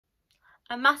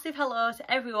A massive hello to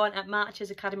everyone at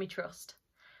March's Academy Trust.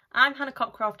 I'm Hannah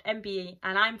Cockroft, MBE,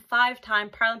 and I'm 5-time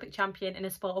Paralympic champion in the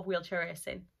sport of wheelchair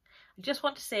racing. I just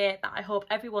want to say that I hope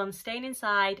everyone's staying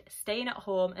inside, staying at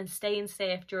home and staying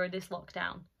safe during this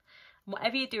lockdown. And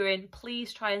whatever you're doing,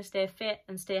 please try and stay fit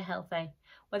and stay healthy.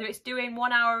 Whether it's doing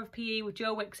 1 hour of PE with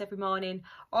Joe Wicks every morning,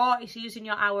 or it's using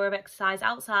your hour of exercise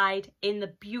outside in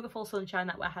the beautiful sunshine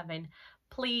that we're having,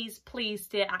 please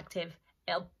stay active.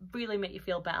 It'll really make you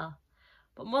feel better.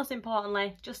 But most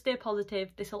importantly, just stay positive.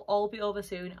 This will all be over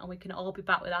soon and we can all be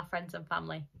back with our friends and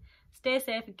family. Stay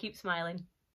safe and keep smiling.